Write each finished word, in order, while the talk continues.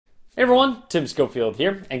Hey everyone, Tim Schofield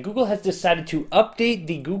here, and Google has decided to update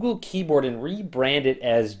the Google keyboard and rebrand it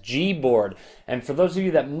as Gboard. And for those of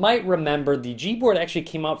you that might remember, the Gboard actually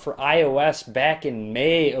came out for iOS back in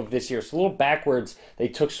May of this year. So a little backwards, they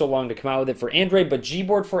took so long to come out with it for Android, but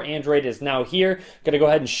Gboard for Android is now here. Going to go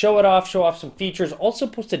ahead and show it off, show off some features. Also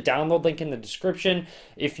post a download link in the description.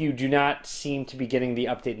 If you do not seem to be getting the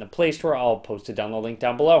update in the Play Store, I'll post a download link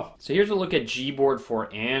down below. So here's a look at Gboard for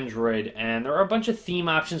Android, and there are a bunch of theme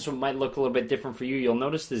options, so it might look a little bit different for you. You'll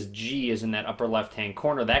notice this G is in that upper left-hand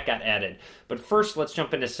corner. That got added. But first, let's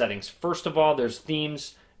jump into settings. First of all, there's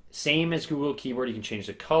themes. Same as Google Keyboard. You can change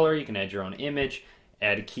the color. You can add your own image.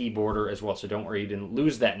 Add a key border as well, so don't worry, you didn't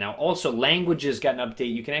lose that. Now, also, languages got an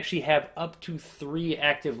update. You can actually have up to 3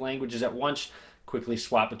 active languages at once. Quickly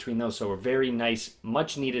swap between those, so a very nice,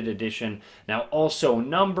 much-needed addition. Now, also,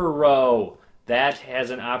 number row. That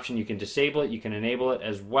has an option. You can disable it. You can enable it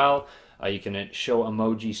as well. You can show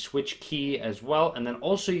emoji switch key as well. And then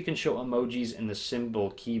also you can show emojis in the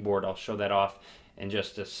symbol keyboard. I'll show that off in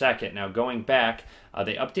just a second. Now going back,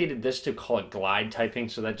 they updated this to call it glide typing.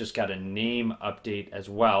 So that just got a name update as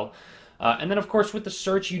well. And then, of course, with the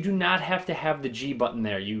search, you do not have to have the G button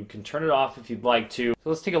there. You can turn it off if you'd like to. So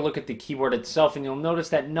let's take a look at the keyboard itself, and you'll notice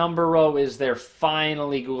that number row is there.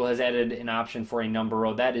 Finally, Google has added an option for a number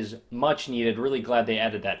row. That is much needed. Really glad they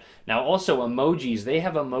added that. Now, also, emojis. They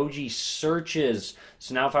have emoji searches.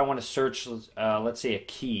 So now if I want to search, let's say, a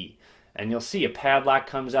key, and you'll see a padlock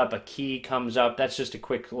comes up, a key comes up. That's just a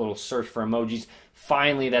quick little search for emojis.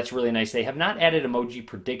 Finally, that's really nice. They have not added emoji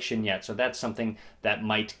prediction yet, so that's something that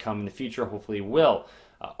might come in the future, hopefully will.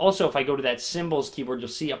 Also, if I go to that symbols keyboard, you'll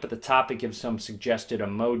see up at the top it gives some suggested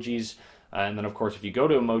emojis. And then, of course, if you go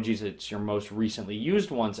to emojis, it's your most recently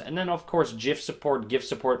used ones. And then, of course, GIF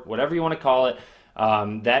support, whatever you want to call it,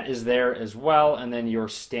 that is there as well. And then your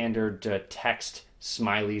standard text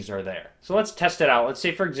smileys are there. So let's test it out. Let's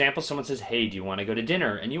say, for example, someone says, hey, do you want to go to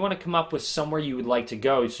dinner? And you want to come up with somewhere you would like to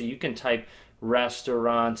go. So you can type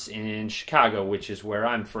restaurants in Chicago, which is where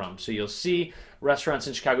I'm from. So you'll see restaurants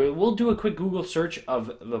in Chicago. We'll do a quick Google search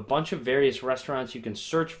of a bunch of various restaurants you can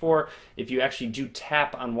search for. If you actually do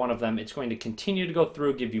tap on one of them, it's going to continue to go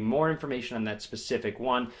through, give you more information on that specific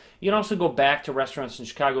one. You can also go back to restaurants in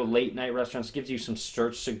Chicago, late night restaurants, gives you some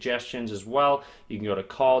search suggestions as well. You can go to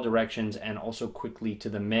call directions and also quickly to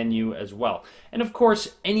the menu as well. And of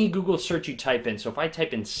course, any Google search you type in. So if I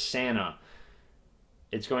type in Santa,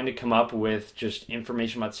 it's going to come up with just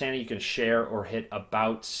information about Santa. You can share or hit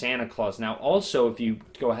about Santa Claus. Now, also, if you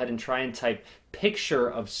go ahead and try and type picture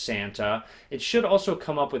of Santa, it should also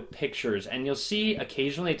come up with pictures. And you'll see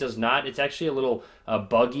occasionally it does not. It's actually a little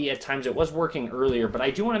buggy at times. It was working earlier, but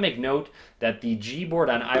I do want to make note that the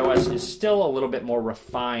Gboard on iOS is still a little bit more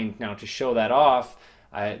refined. Now, to show that off,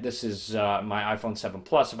 this is my iPhone 7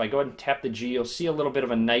 Plus. If I go ahead and tap the G, you'll see a little bit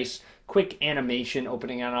of a nice, quick animation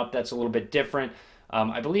opening it up. That's a little bit different.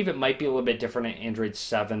 I believe it might be a little bit different in Android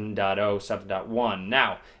 7.0, 7.1.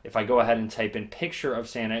 Now, if I go ahead and type in picture of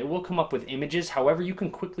Santa, it will come up with images. However, you can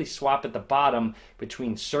quickly swap at the bottom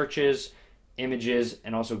between searches, images,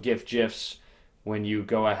 and also GIFs when you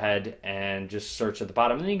go ahead and just search at the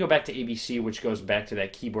bottom. And then you go back to ABC, which goes back to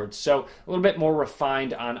that keyboard. So a little bit more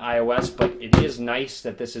refined on iOS, but it is nice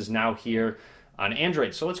that this is now here on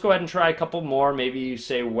Android. So let's go ahead and try a couple more. Maybe you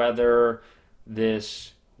say weather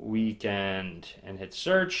this weekend and hit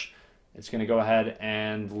search. It's going to go ahead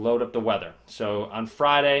and load up the weather. So on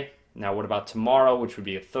Friday, now what about tomorrow, which would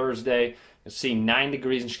be a Thursday? You'll see 9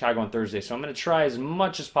 degrees in Chicago on Thursday. So I'm going to try as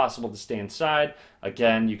much as possible to stay inside.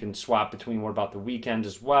 Again, you can swap between what about the weekend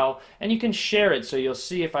as well. And you can share it. So you'll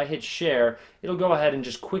see if I hit share, it'll go ahead and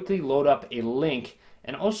just quickly load up a link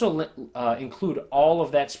and also include all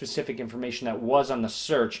of that specific information that was on the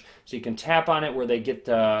search. So you can tap on it where they get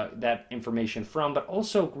that information from, but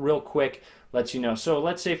also real quick lets you know. So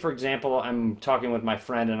let's say, for example, I'm talking with my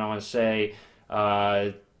friend and I want to say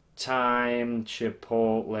time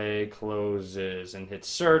Chipotle closes and hit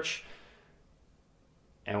search.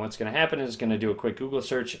 And what's going to happen is it's going to do a quick Google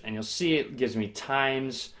search and you'll see it gives me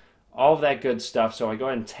times, all of that good stuff. So I go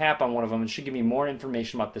ahead and tap on one of them. It should give me more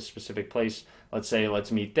information about this specific place. Let's say,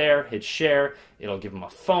 let's meet there, hit share. It'll give them a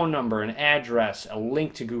phone number, an address, a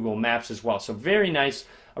link to Google Maps as well. So very nice,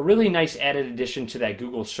 a really nice added addition to that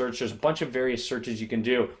Google search. There's a bunch of various searches you can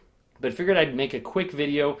do, but figured I'd make a quick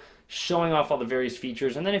video showing off all the various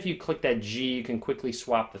features. And then if you click that G, you can quickly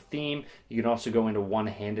swap the theme. You can also go into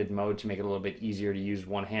one-handed mode to make it a little bit easier to use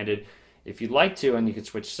one-handed if you'd like to, and you can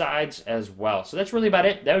switch sides as well. So that's really about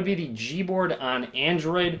it. That would be the Gboard on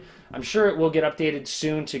Android. I'm sure it will get updated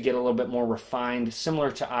soon to get a little bit more refined,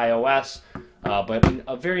 similar to iOS. but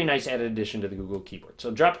a very nice added addition to the Google keyboard.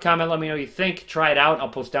 So drop a comment, let me know what you think. Try it out. I'll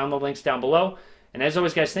post down the links down below. And as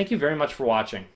always, guys, thank you very much for watching.